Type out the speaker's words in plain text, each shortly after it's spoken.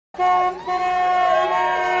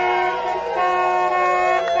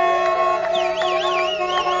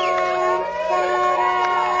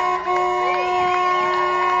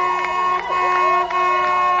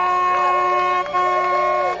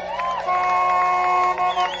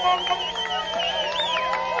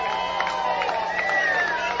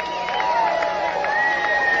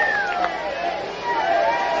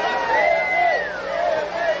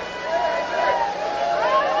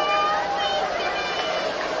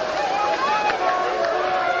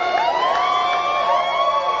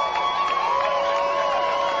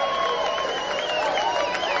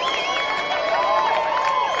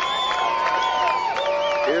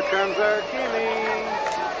Here comes our Kymmies,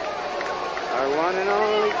 our one and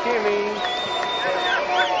only Kymmies.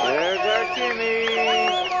 There's our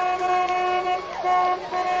Kymmies,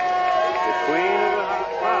 the queen of the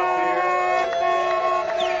hop here.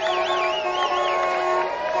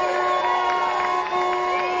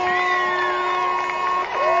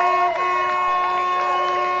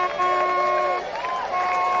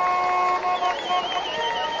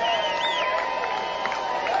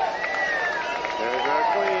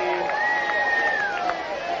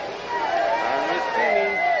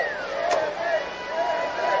 There's our queen,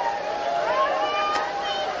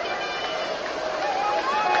 our Miss Kymmies.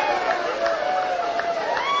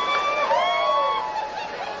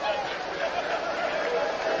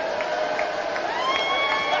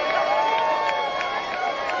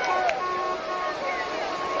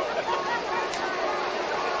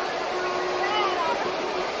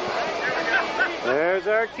 There's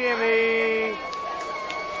our Kymmies,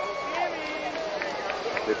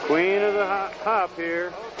 the queen of the hop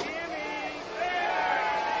here.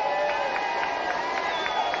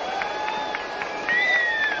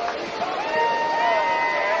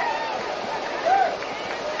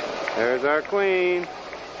 There's our queen,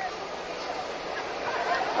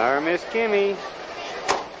 our Miss Kymmies.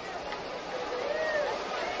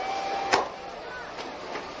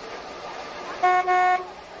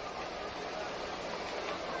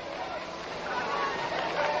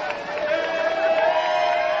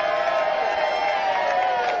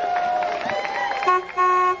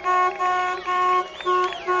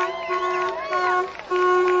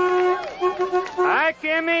 Hi,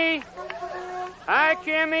 Kymmy. Hi,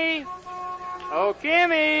 Kymmy. Oh,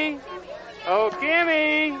 Kymmy. Oh,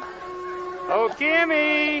 Kymmy. Oh,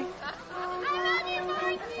 Kymmy.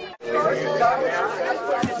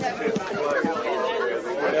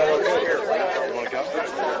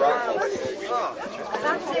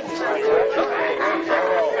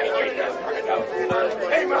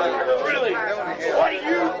 Hey, Mother, really? What do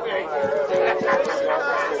you think?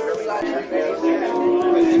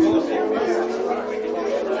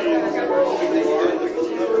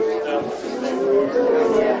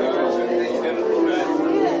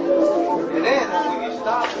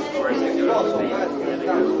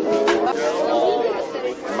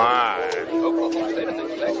 My.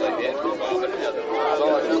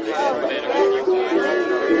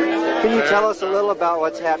 Can you tell us a little about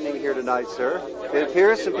what's happening here tonight, sir? It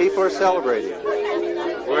appears some people are celebrating.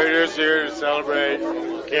 We're just here to celebrate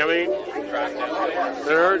Kymmy and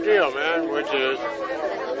her deal, man, which is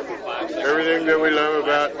everything that we love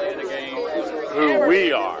about who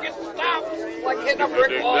we are. If you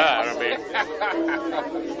dig that, I mean,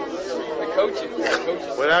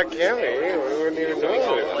 without Kymmy, we wouldn't even know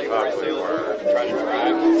what we were.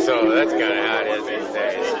 So that's kind of how it is these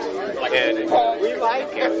days. And we like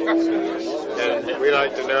Kymmy. And we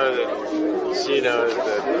like to know that she knows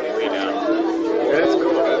that we know. And it's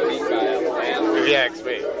cool. If you ask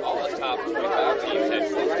me.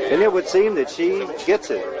 And it would seem that she gets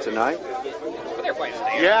it tonight.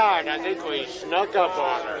 Yeah, and I think we snuck up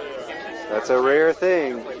on her. That's a rare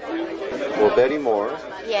thing. Well, Betty Moore,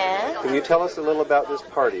 Yes? can you tell us a little about this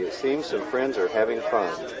party? It seems some friends are having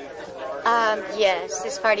fun. Yes,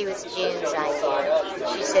 this party was June's idea.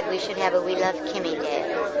 She said we should have a We Love Kymmy Day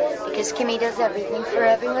because Kymmy does everything for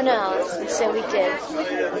everyone else, and so we did.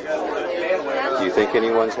 Do you think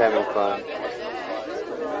anyone's having fun?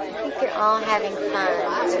 I think they're all having fun.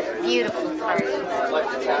 It's a beautiful party.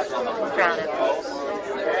 I'm proud of us.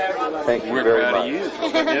 Thank you We're very proud much. of you for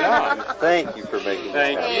putting it on. Thank you for making it.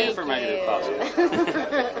 Thank you for making it possible.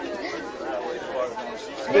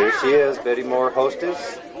 There she is, Betty Moore,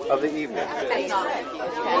 hostess of the evening.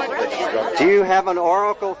 Do you have an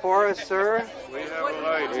oracle for us, sir? We have a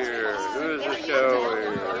light here. Who's the show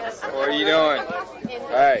here? What are you doing?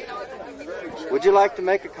 Hey, Would you like to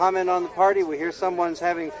make a comment on the party? We hear someone's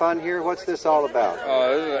having fun here. What's this all about?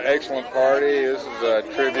 this is an excellent party. This is a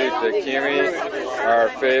tribute to Kymmy, our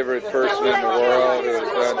favorite person in the world who has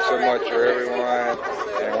done so much for everyone.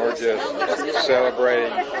 And we're just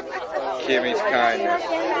celebrating Kymmie's kindness.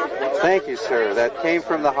 Thank you, sir. That came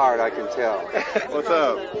from the heart, I can tell. What's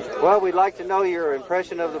up? Well, we'd like to know your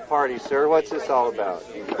impression of the party, sir. What's this all about?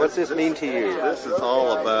 What's this mean to you? This is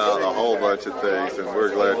all about a whole bunch of things, and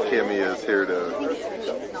we're glad Kymmie is here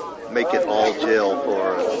to make it all gel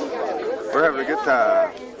for us. We're having a good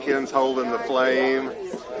time. Ken's holding the flame,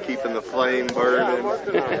 keeping the flame burning.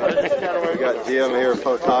 We got Jim here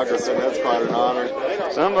photographing. That's quite an honor.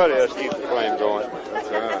 Somebody else keep the flame going. That's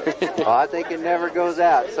right. Well, I think it never goes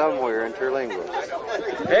out somewhere in Terlingua.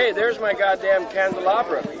 Hey, there's my goddamn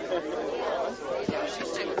candelabra.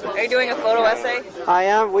 Are you doing a photo essay? I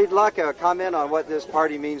am. We'd like a comment on what this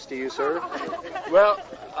party means to you, sir. Well,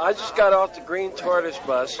 I just got off the Green Tortoise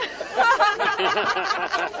bus.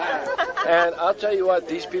 And I'll tell you what,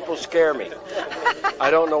 these people scare me. I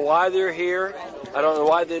don't know why they're here. I don't know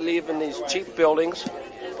why they live in these cheap buildings.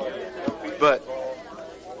 But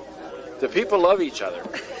the people love each other.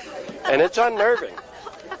 And it's unnerving.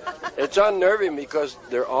 It's unnerving because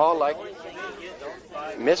they're all like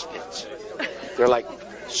misfits. They're like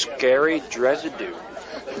scary residue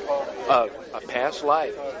of a past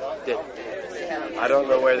life that I don't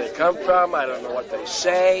know where they come from. I don't know what they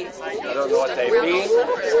say. I don't know what they mean.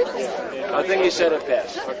 I think he said it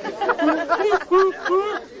best.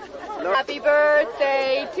 Happy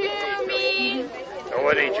birthday to me. Oh,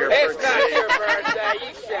 it ain't your It's birthday. not your birthday.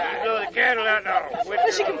 You shut You blow the candle out now.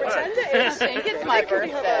 She can pretend it is. I think it's my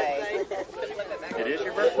birthday. It is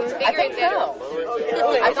your birthday? I think so.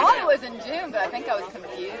 I thought it was in June, but I think I was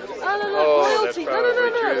confused. Royalty. No.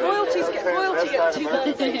 Royalty gets 2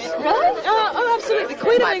 birthdays. Really? Oh, absolutely. The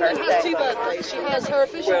Queen of England has 2 birthdays. She has her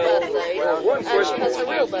official birthday, and she has her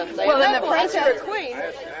real birthday. Well, then the as princess... you're a queen,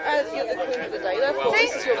 as you're the Queen for the day, therefore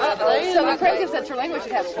this is your birthday. So the princess of Terlingua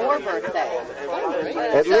should have 4 birthdays.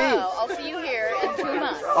 At So, least. I'll see you here in 2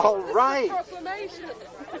 months. All right.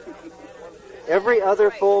 Every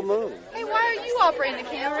other full moon. Hey, why are you operating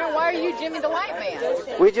the camera? Why are you Jimmy the Light Man?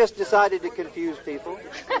 We just decided to confuse people.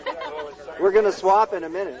 We're going to swap in a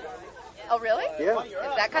minute. Oh, really? Yeah.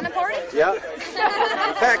 Is that kind of party? Yeah.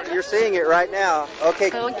 In fact, you're seeing it right now.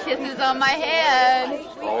 Okay. Little kisses on my head.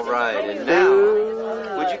 All right. And now,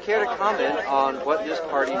 would you care to comment on what this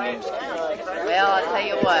party means to you? Well, I'll tell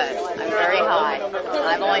you what. I'm very high.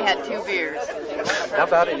 I've only had 2 beers. How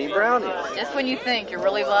about any brownies? Just when you think you're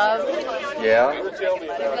really loved, Yeah.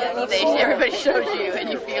 everybody shows you, and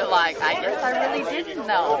you feel like, I guess I really didn't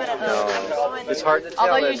know. No. It's hard to tell.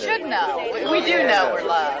 Although you isn't should it? know. We do know we're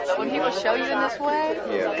loved. But when people show you in this way,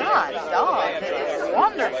 Yeah. God, dog, it is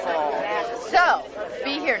wonderful. So,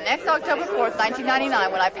 be here next October 4th,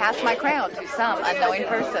 1999, when I pass my crown to some unknowing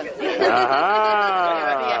person. There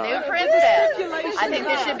will be a new president. I think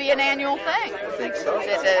this should be an annual thing. I think so.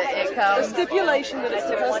 It A comes. stipulation that it's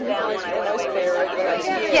the person who knows the most beer over the rest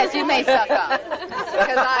of the Yes, you may suck up,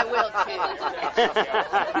 because I will too.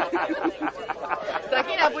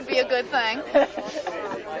 Sucking up would be a good thing.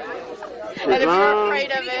 And if you're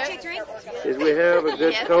afraid of it, As we have a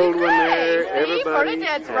good yes, cold we one may. there, See, everybody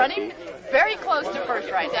Bernadette's happy. running very close to first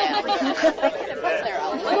right now. A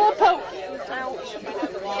little poke.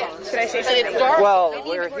 Should I say something? Well,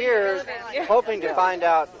 we're here hoping to find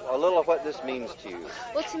out a little of what this means to you.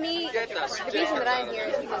 Well, to me, the reason that I'm here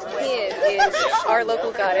is because Kim is our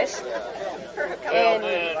local goddess, and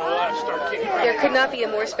there could not be a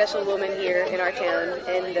more special woman here in our town.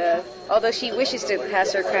 And although she wishes to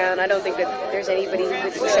pass her crown, I don't think that there's anybody who would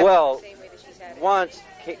accept it Well, the same way that she's had it. once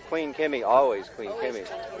Queen Kymmie, always Queen Kymmie.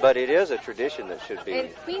 But it is a tradition that should be.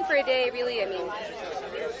 And Queen for a day, really, I mean,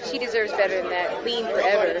 she deserves better than that. Queen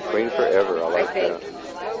forever. Queen forever, I like I think. that.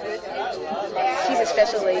 She's a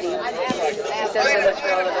special lady. She's done so much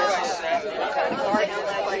for all of us.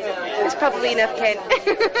 It's probably enough, Ken.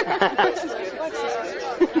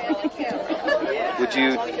 Would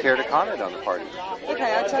you care to comment on the party?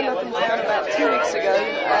 Okay, I turned up in town about 2 weeks ago,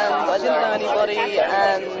 and I didn't know anybody,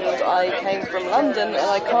 and I came from London, and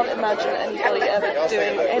I can't imagine anybody ever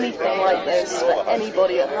doing anything like this for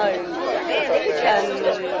anybody at home. And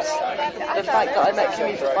the fact that I met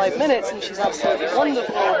Kymmie for 5 minutes, and she's absolutely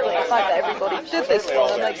wonderful, but the fact that everybody did this for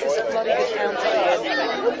her makes this a bloody good county.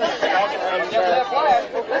 And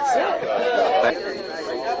that's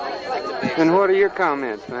it. And what are your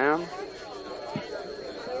comments, ma'am?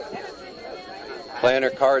 Playing her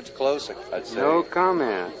cards close, I'd say. No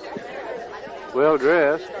comment. Well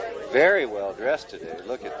dressed. Very well dressed today.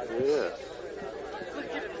 Look at this. Yes.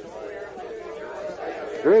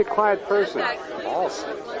 Very quiet person.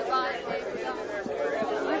 Awesome.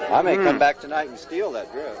 I may come back tonight and steal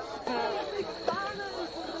that dress.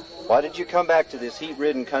 Why did you come back to this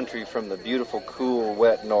heat-ridden country from the beautiful, cool,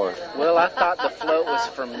 wet north? Well, I thought the float was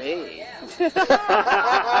for me.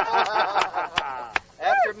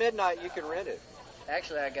 After midnight, you can rent it.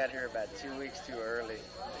 Actually, I got here about 2 weeks too early.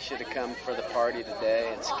 I should have come for the party today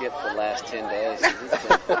and skipped the last 10 days.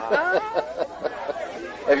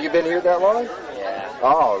 Have you been here that long? Yeah.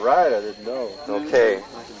 Oh, right. I didn't know. Okay.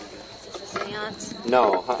 Seance?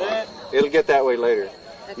 No. It'll get that way later.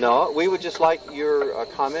 Okay. No, we would just like your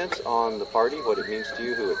comments on the party, what it means to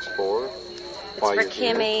you, who it's for. It's for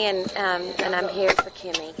Kymmy, and I'm here for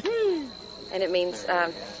Kymmy. And it means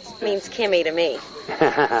Kymmy to me.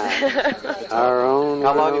 Our own.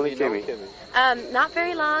 How long have you known Kymmy? Not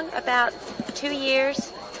very long, about 2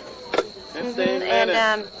 years. 15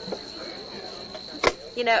 and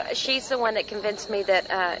you know, she's the one that convinced me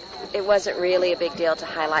that it wasn't really a big deal to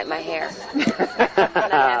highlight my hair.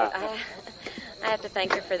 And I have to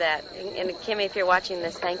thank her for that. And Kymmy, if you're watching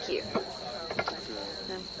this, thank you.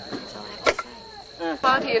 That's all I have to say.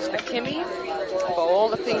 Party is for Kymmy, for all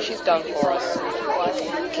the things she's done for us.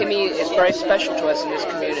 Kymmy is very special to us in this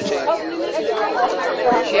community.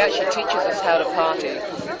 She actually teaches us how to party.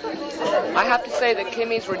 I have to say that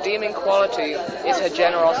Kymmy's redeeming quality is her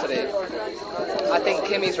generosity. I think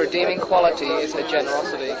Kymmy's redeeming quality is her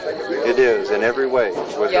generosity. It is, in every way.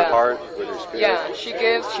 With her heart, with her spirit. Yeah, she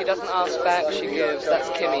gives, she doesn't ask back, she gives. That's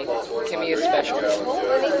Kymmy. Kymmy is special.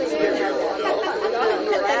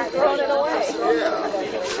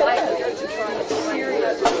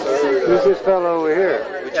 Who's this fellow over here?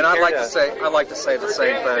 And I'd like to say the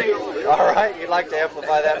same thing. All right, you'd like to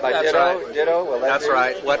amplify that by That's ditto? right. Ditto? Well, That's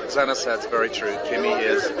right. What Zena said's very true. Kymmy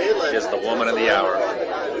is the woman of the hour.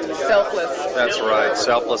 Selfless. That's right.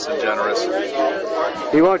 Selfless and generous.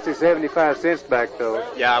 He wants his 75 cents back, though.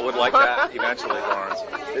 Yeah, I would like that eventually, Lawrence.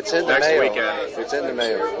 It's in the next mail. weekend. It's in the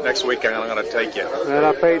mail. Next weekend, I'm going to take you. Well,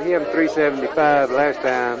 I paid him $3.75 last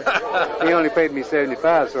time. He only paid me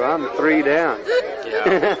 75, so I'm 3 down.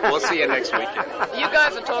 Yeah, we'll see you next weekend. You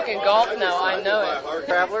guys are talking golf now, I know it.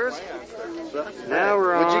 Travelers, now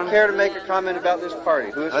we're on. would you care to make a comment about this party?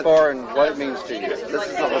 Who it's for and what it means to you? This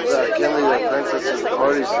is about Kymmy, the Princess's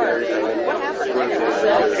Party Series.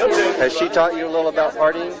 Has she taught you a little about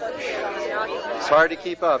partying? It's hard to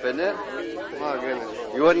keep up, isn't it? My goodness.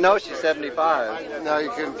 You wouldn't know she's 75. No,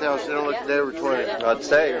 you couldn't tell. She don't look a day over 20. I'd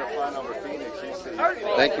say.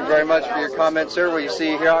 Thank you very much for your comments, sir. Will you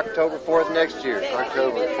see you here October 4th next year?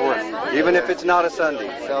 October 4th. Even if it's not a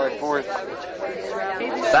Sunday. Sorry, 4th.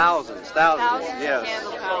 Thousands, yes.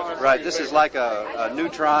 Right, this is like a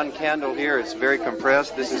neutron candle here. It's very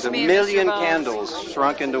compressed. This is a million candles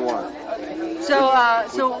shrunk into one. So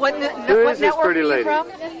what Who is this pretty lady? From?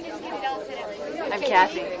 I'm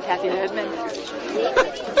Kathy Redmond.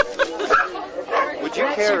 Would you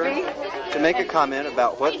care to make a comment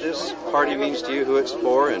about what this party means to you, who it's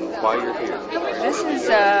for, and why you're here? This is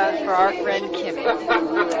for our friend Kymmy.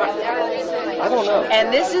 I don't know.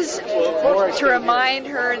 And this is to remind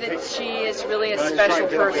her that she is really a special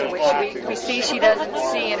person, which we see she doesn't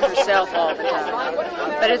see in herself all the time.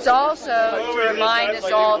 But it's also to remind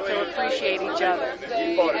us all to appreciate each other.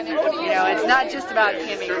 You know, it's not just about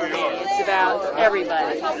Kymmy for me. It's about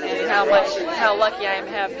everybody and how lucky I am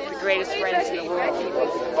to have the greatest friends in the world.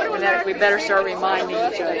 And that we better start reminding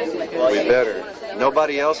each other. We better.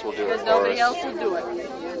 Nobody else will do it Because for nobody us. else will do it.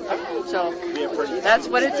 So that's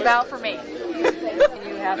what it's about for me.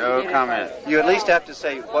 No comment. You at least have to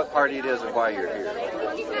say what party it is and why you're here.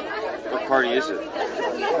 What party is it?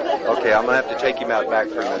 Okay, I'm gonna have to take him out back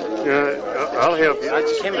for a minute. I'll help you. I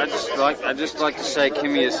just like to say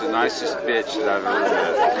Kymmy is the nicest bitch that I've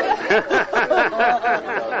ever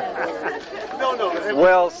met.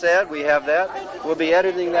 Well said. We have that. We'll be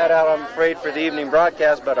editing that out, I'm afraid, for the evening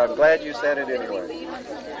broadcast, but I'm glad you said it anyway.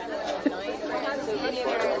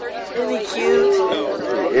 Really cute.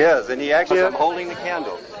 Yes, and he actually I'm holding the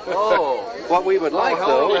candle. Oh, what we would like,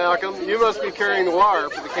 hello, though. Malcolm. You must be carrying the wire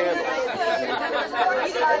for the candle.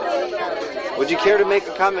 Would you care to make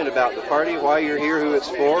a comment about the party, why you're here, who it's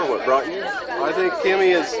for, what brought you? I think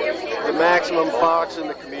Kymmy is the maximum fox in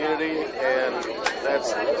the community, and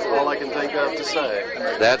that's all I can think of to say.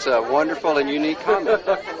 That's a wonderful and unique comment.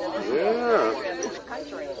 Yeah.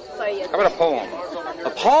 How about a poem? A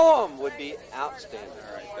poem would be outstanding.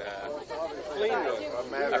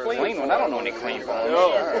 A clean one? I don't know any clean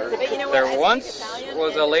poems. There once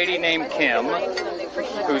was a lady named Kim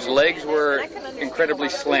whose legs were incredibly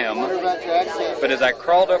slim, but as I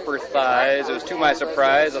crawled up her thighs, it was to my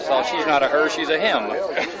surprise, I saw she's not a her, she's a him.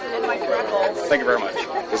 Thank you very much.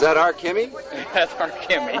 Is that our Kymmy? That's our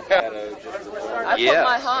Kymmy. I put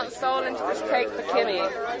my heart and soul into this cake for Kymmy.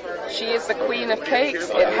 She is the queen of cakes.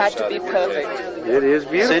 It had to be perfect. It is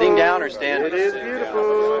beautiful. Sitting down or standing? It is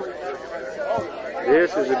beautiful.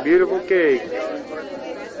 This is a beautiful cake.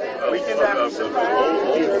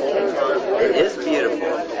 It is beautiful.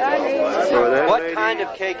 What kind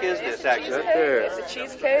of cake is this, actually? It's a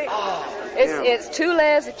cheesecake. It's 2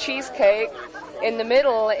 layers of cheesecake. In the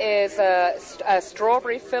middle is a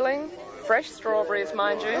strawberry filling, fresh strawberries,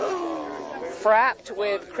 mind you, frapped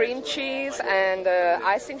with cream cheese and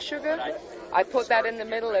icing sugar. I put that in the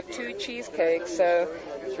middle of 2 cheesecakes, so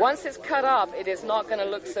once it's cut up, it is not going to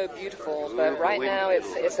look so beautiful, but right now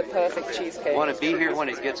it's a perfect cheesecake. Want to be here when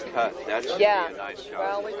it gets cut. That's a nice shot.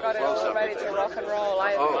 Well, we've got it all ready to rock and roll.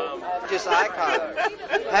 Just icon.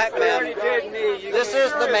 Pac-Man. This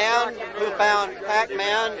is the man who found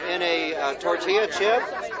Pac-Man in a tortilla chip.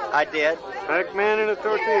 I did. Pac-Man in a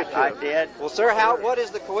tortilla chip. I did. Well, sir, what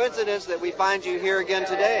is the coincidence that we find you here again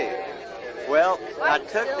today? Well, I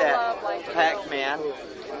took that Pac-Man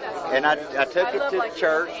and I took it to the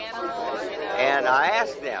church and I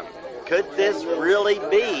asked them, could this really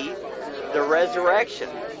be the resurrection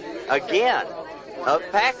again of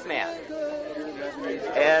Pac-Man?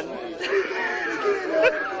 And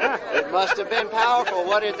it must have been powerful.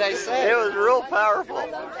 What did they say? It was real powerful.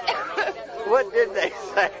 What did they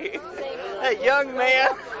say? That young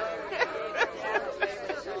man.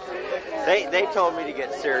 They told me to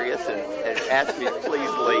get serious and asked me to please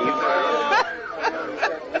leave.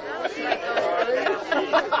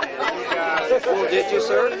 Well, did you,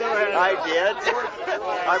 sir? I did.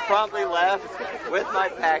 I promptly left with my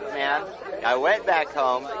Pac-Man. I went back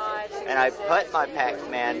home and I put my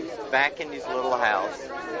Pac-Man back in his little house.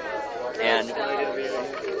 And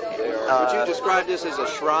would you describe this as a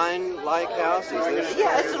shrine-like house? Is this?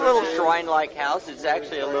 Yeah, it's a little shrine-like house. It's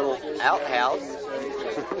actually a little outhouse.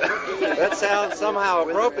 That sounds somehow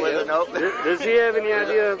appropriate. Does he have any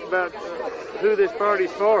idea about who this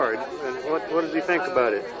party's for, and what does he think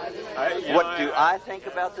about it? What do I think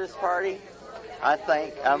about this party? I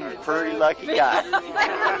think I'm a pretty lucky guy.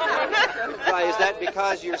 Is that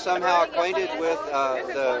because you're somehow acquainted with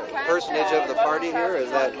the personage of the party here? Is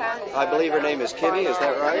that, I believe her name is Kymmy, is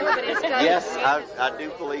that right? Yes, I do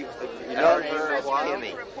believe her name is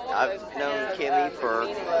Kymmy. I've known Kymmy for a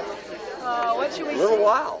little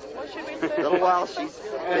while. A little while. She's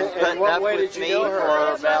been putting up with me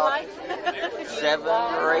for about 7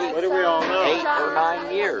 or 8, 8 or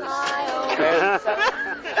 9 years.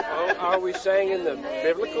 Are we saying in the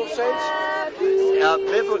biblical sense?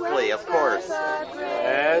 Biblically, of course.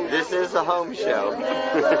 And this is a home show.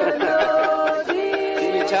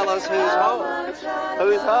 Can you tell us who's home?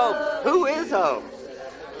 Who's home? Who is home?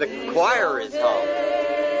 The choir is home.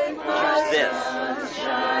 Here's this.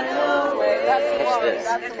 That's the one.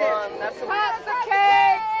 That's the one. That's the one. Cut the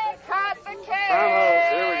cake! Cut the cake! Prom hose.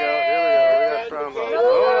 Here we go. We got prom hose. A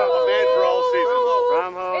man for all seasons.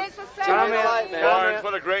 Prom hose. Barnes,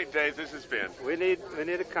 what a great day this has been. We need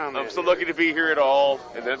a comment. I'm so lucky to be here at all,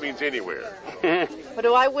 and that means anywhere. What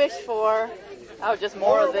do I wish for? Oh, just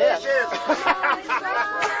more of this.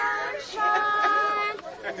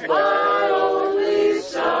 My only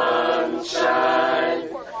sunshine,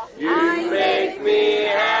 you make me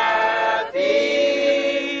happy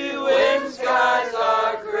when skies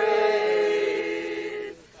are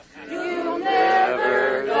gray. You'll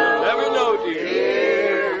never know,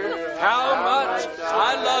 dear, how much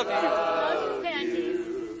I love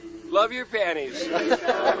you. Love your panties.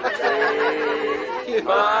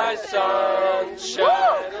 My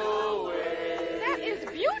sunshine away. That is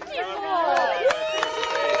beautiful.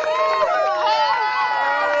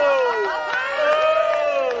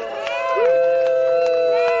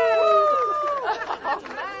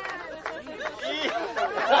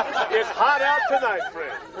 It's hot out tonight,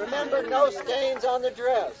 friend. Remember, no stains on the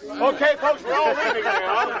dress. Okay, folks, we're all leaving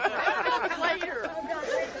now.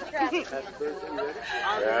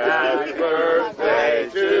 Happy birthday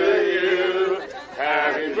to you.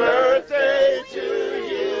 Happy birthday to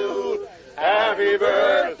you. Happy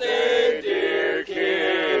birthday, dear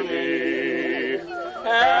Kymmy.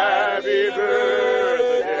 Happy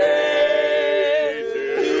birthday to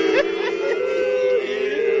you.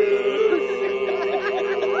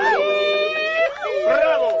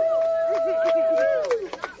 Bravo!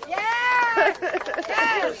 Yes!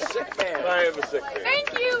 Sick man. I am a sick man. Thank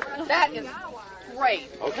you. That is great.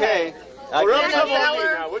 Okay. I'd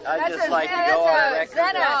just like to go on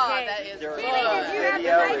record during the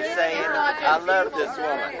video as saying, I love this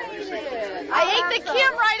woman. I ate the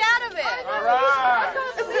Kim right out of it. All right.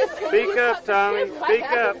 Speak up, Tommy. Speak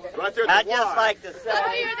up. Right there. I'd just like to say,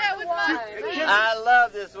 Don't hear that with my I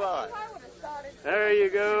love this woman. There you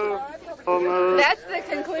go. Almost. That's the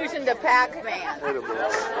conclusion to Pac-Man.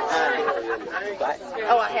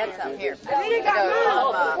 Oh, I had some here.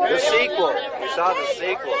 The sequel. We saw the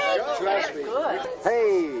sequel. Trust me.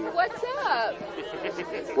 Hey. What's up?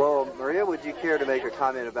 Well, Maria, would you care to make a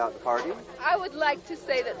comment about the party? I would like to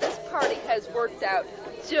say that this party has worked out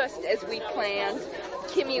just as we planned.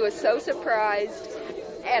 Kymmy was so surprised,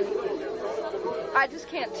 and I just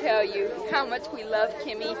can't tell you how much we love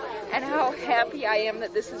Kymmy and how happy I am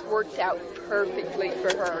that this has worked out perfectly for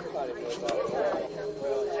her.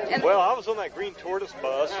 And well, I was on that green tortoise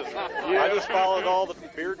bus, and I just followed all the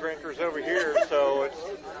beer drinkers over here, so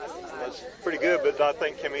it's pretty good. But I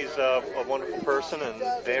think Kymmie's a wonderful person, and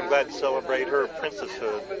damn glad to celebrate her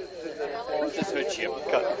princesshood. Princesshoodship.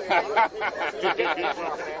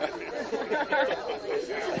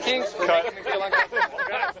 Kings for making me feel uncomfortable.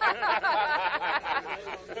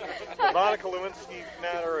 The Monica Lewinsky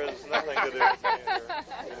matter has nothing to do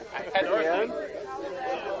with Ken?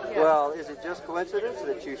 Well, is it just coincidence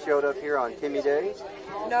that you showed up here on Kymmy Day?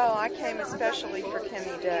 No, I came especially for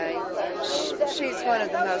Kymmy Day. She's one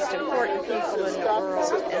of the most important people in the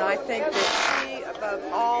world, and I think that she, above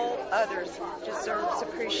all others, deserves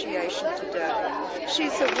appreciation today.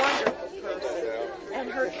 She's a wonderful person, and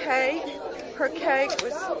her cake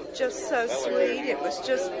was just so sweet. It was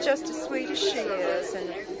just as sweet as she is,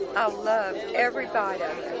 and I loved every bite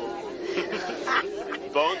of it.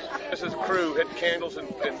 Bones, this is crew had candles and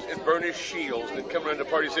burnished shields and come around the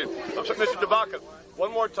party saying, I'm sorry, Mr. DeBaca,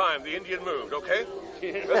 one more time, the Indian moved, okay?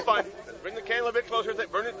 That's fine. Bring the candle a bit closer,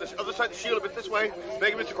 burn it this other side of the shield a bit this way.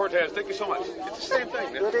 Thank you, Mr. Cortez. Thank you so much. It's the same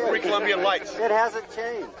thing. It's pre-Columbian lights. It hasn't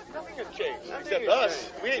changed. Nothing has changed, except us.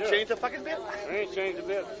 We ain't changed a fucking bit. We ain't changed a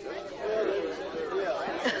bit.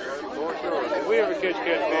 Did we ever catch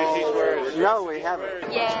Catfish? He's wearing. No, we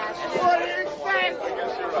haven't. Yeah. What do you think?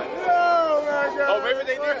 Oh, maybe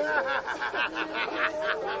they do.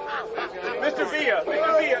 Mr. Villa.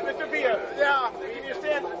 Yeah, can you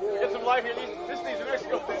stand? Get some light here. This needs an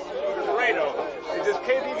extra Laredo. It's just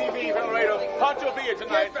KBBB from Laredo. Pancho Villa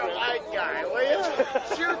tonight. Get the light guy, will you?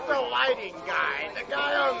 Shoot the lighting guy. The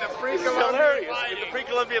guy on the This is pre-Columbian hilarious. lighting. It's the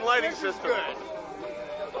pre-Columbian lighting system. Good.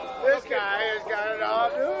 This guy has got it all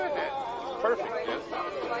doing it. Perfect.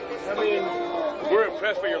 I mean, we're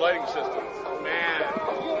impressed by your lighting system. Man.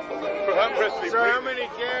 I'm impressed with So how many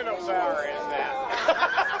candle power is that?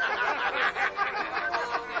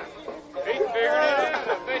 He figured it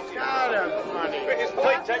out. God, I'm funny. It's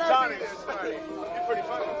plate tectonics. It's pretty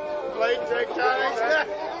funny. Plate tectonics?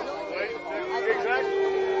 Exactly.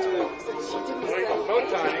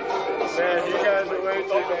 Photonics. Man, you guys are way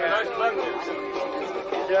too bad.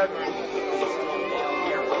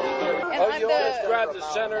 Oh, you always grab the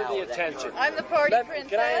center of the attention. I'm the party princess.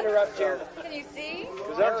 Can I interrupt here? Can you see?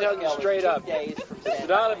 Because I'm telling you straight up, it's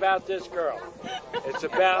not about this girl. It's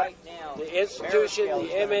about the institution,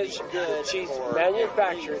 the image that she's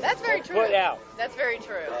manufactured. That's very true. Put out. That's very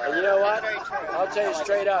true. And you know what? That's very true. I'll tell you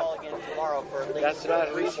straight up. That's not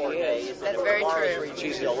who she is. That's very true.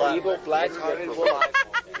 She's an evil, black-hearted woman.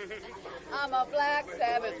 I'm a Black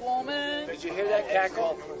Sabbath woman. Did you hear that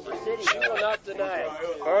cackle? She will not deny it.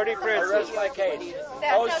 Party princess. I rest my case.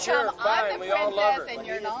 That's Oh, how sure, come I'm fine. the We all love her. princess and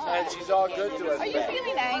you're not. And she's all good to us. Are you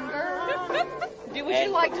feeling anger? Would you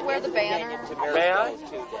like to wear the banner? May I?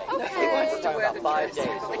 Okay. He wants to wear the 5 days,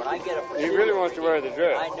 so when I get a He really wants to wear the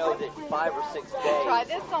dress. I know that 5 or 6 days, Try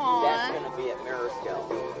this on. that's going to be at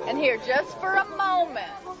Mariscal. And here, just for a moment.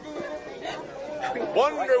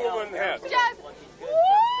 Wonder Woman hat. Just.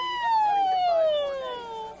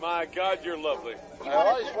 My God, you're lovely. I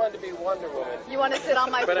always wanted to be Wonder Woman. You want to sit on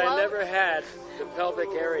my But float? I never had the pelvic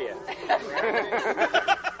area.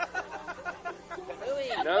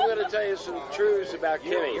 Now I'm going to tell you some truths about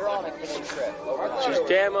Kymmy. You're on a Kymmy trip. She's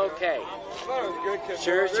damn okay.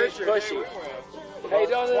 Sure, she's pushy. Hey,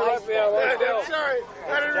 don't interrupt me on one film. Sorry,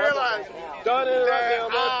 I didn't realize. Don't interrupt me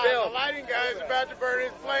on one The film. lighting guy is about to burn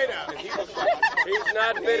his plate up. He's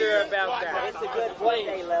not bitter about that. It's a good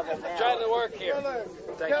play level now. Trying to work here.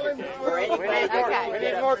 Thank you. We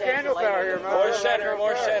need more candle power here, man. More center,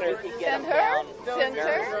 more center. Center.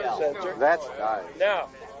 Center. That's nice. Now,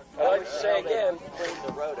 I'd like to say again, Clean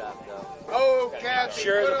the road up, though. Oh, Kathy.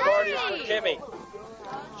 sure the party's for Kymmy.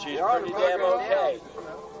 She's pretty damn okay.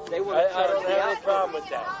 I don't have any problem with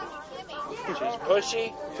that. She's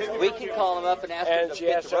pushy. We can call them up and ask them to she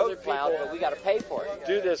get has the other road plowed, people but we got to pay for it.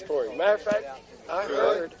 do this for you. Matter of fact, I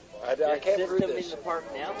heard, I can't prove System in this, the park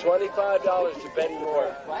now. $25 to Betty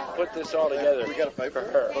Moore. Put this all together. We got to pay for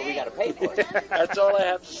her. But we got to pay for it. That's all I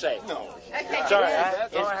have to say. Okay, Sorry, give me-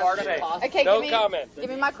 that's all I have to say. Okay, No give me, comment. Give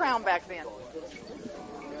me my crown back then.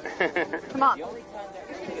 Come on.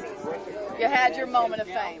 You had your moment of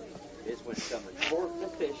fame.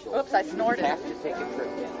 Oops, I snorted.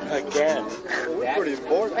 Again. We're pretty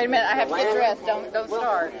important. Wait a minute, I have to get dressed. Don't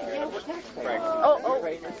start.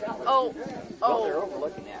 Oh. They're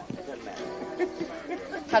overlooking that. It doesn't matter.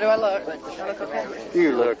 How do I look? Do I look okay?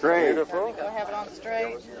 You look great. Do I have it on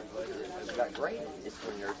straight?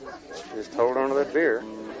 Just hold on to that beer.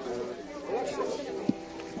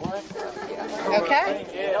 Okay.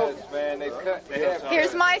 Yes, man,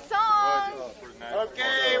 Here's my song.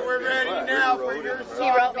 Okay, we're ready now for your song. He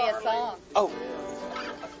wrote me a song. Oh.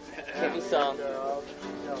 Kimmy song.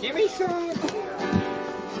 Kimmy song.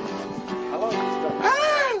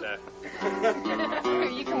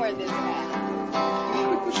 You can wear this hat.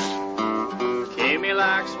 Kimmy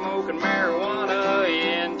likes smoking marijuana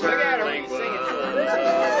in Terlingua.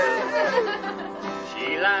 She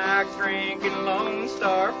likes drinking Lone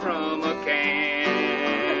Star from a can.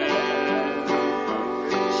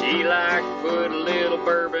 She likes to put a little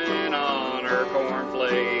bourbon on her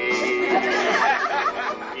cornflakes.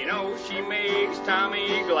 You know, she makes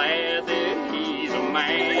Tommy glad that he's a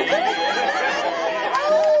man.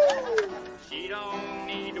 She don't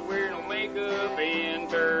need to wear no makeup in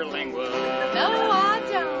Terlingua. No, I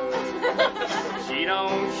don't. She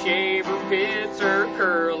don't shave her pits or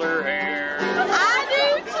curl her hair. I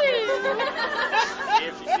do too.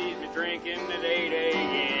 If she sees me drinking at 8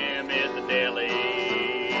 a.m. at the deli,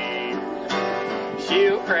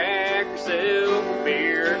 she'll crack herself a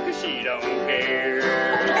beer 'cause she don't care.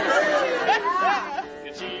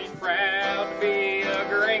 And she's proud to be a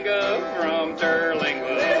gringo from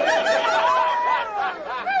Terlingua.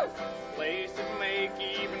 Place that make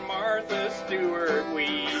even Martha Stewart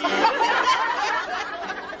weep.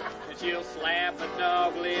 And she'll slap a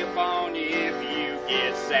dog lip on you if you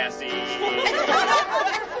get sassy.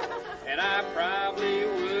 And I probably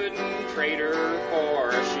wouldn't trade her for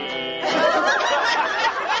a sheep.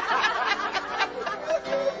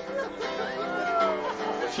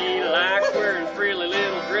 She likes wearing frilly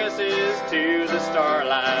little dresses to the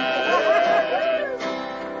starlight.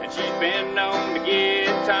 And she's been known to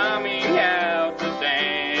get Tommy out to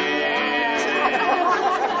dance.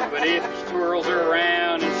 But if he twirls her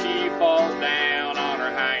around and she falls down on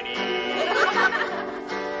her hiney,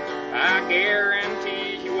 I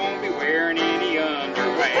guarantee she won't be wearing any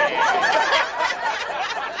underpants.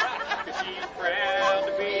 'Cause she's proud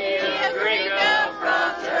to be a gringo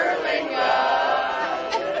from Terlingua.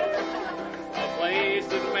 A place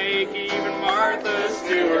that make even Martha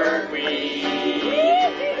Stewart weep.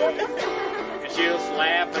 And she'll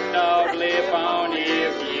slap a dog lip on you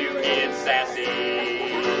if you get sassy.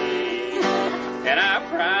 And I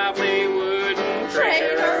probably wouldn't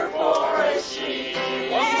trade her for a sheep.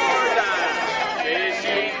 One more time. Says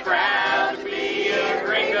she's proud to be a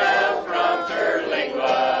gringo from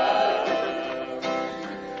Terlingua.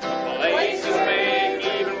 Place to make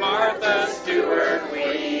even Martha Stewart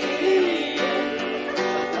weep.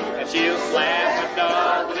 And she'll slap a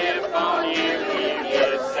dog lip on you if you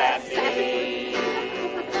get sassy.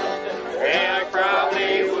 And I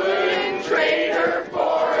probably wouldn't trade her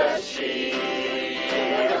for a sheep.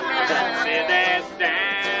 Said that's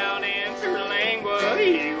down in Terlingua,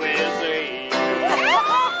 USA.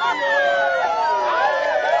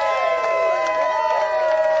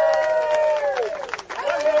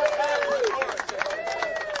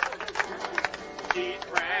 She's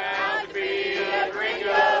proud to be a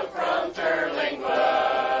gringo from Terlingua.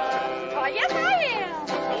 Oh, yes, I am.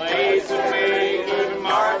 Place to make even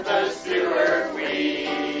Martha Stewart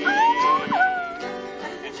weep.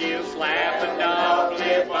 And she'll slap a dog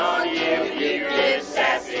lip on you if you get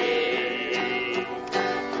sassy.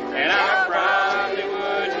 And I probably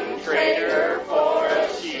wouldn't trade her for a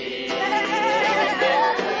sheep.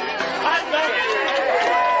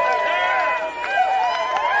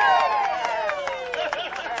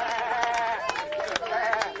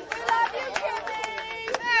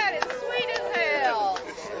 That is sweet as hell.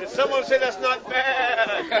 Did someone say that's not bad?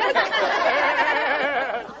 I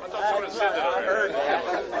thought someone had said that. I heard that.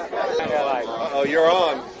 Oh, you're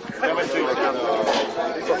on.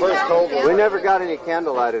 We never got any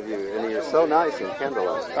candlelight of you, and you're so nice in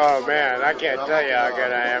candlelight. Oh man, I can't tell you how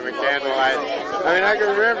good I am in candlelight. I mean, I can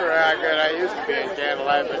remember how good I used to be in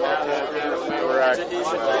candlelight, but now I can't remember.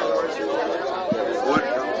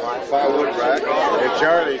 Firewood rack. If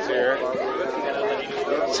Charlie's here.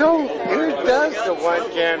 So, who does the one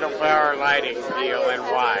candle power lighting deal and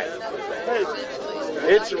why?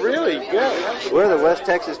 It's really good. We're the West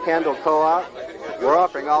Texas Candle Co-op. We're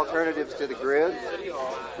offering alternatives to the grid.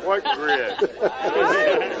 What grid?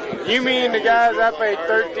 You mean the guys I paid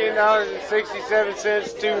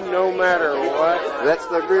 $13.67 to no matter what? That's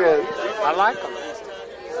the grid. I like them.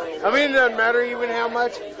 I mean, it doesn't matter even how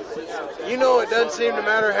much. You know, it doesn't seem to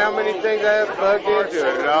matter how many things I have plugged into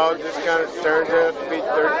it. It all just kind of turns out to be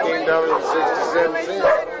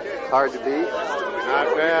 $13.67. Hard to beat.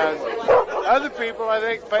 Not bad. Other people, I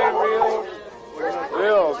think, pay real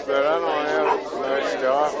bills, but I don't have much to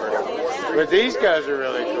offer. But these guys are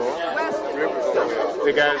really cool.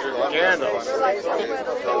 The guys with the candles.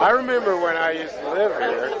 I remember when I used to live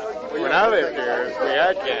here. When I lived here, we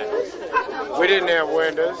had candles. We didn't have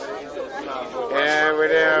windows, and we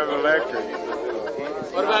didn't have electric.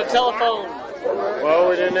 What about telephone? Well,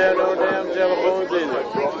 we didn't have no damn telephones either.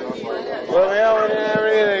 Well, hell, we didn't have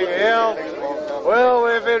anything. Hell, well,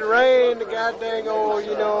 if it rained, the goddamn old,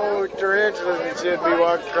 tarantulas and shit be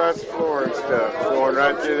walking across the floor and stuff, going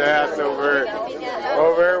right through the house over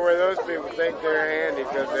there where those people think they're handy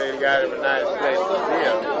because they got a nice place to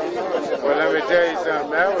live. Well, let me tell you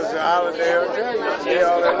something. That was a holiday hotel. You see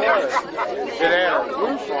all that water. It had a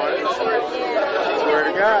roof on it. Swear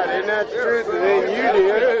to God, isn't that the truth? And then you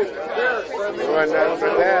did. It wasn't nothing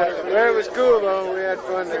but that. But it was cool, though. We had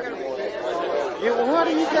fun there. What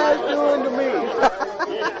are you guys doing to me?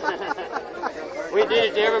 We did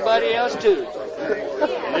it to everybody else, too.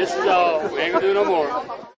 This is all. We ain't gonna do no more.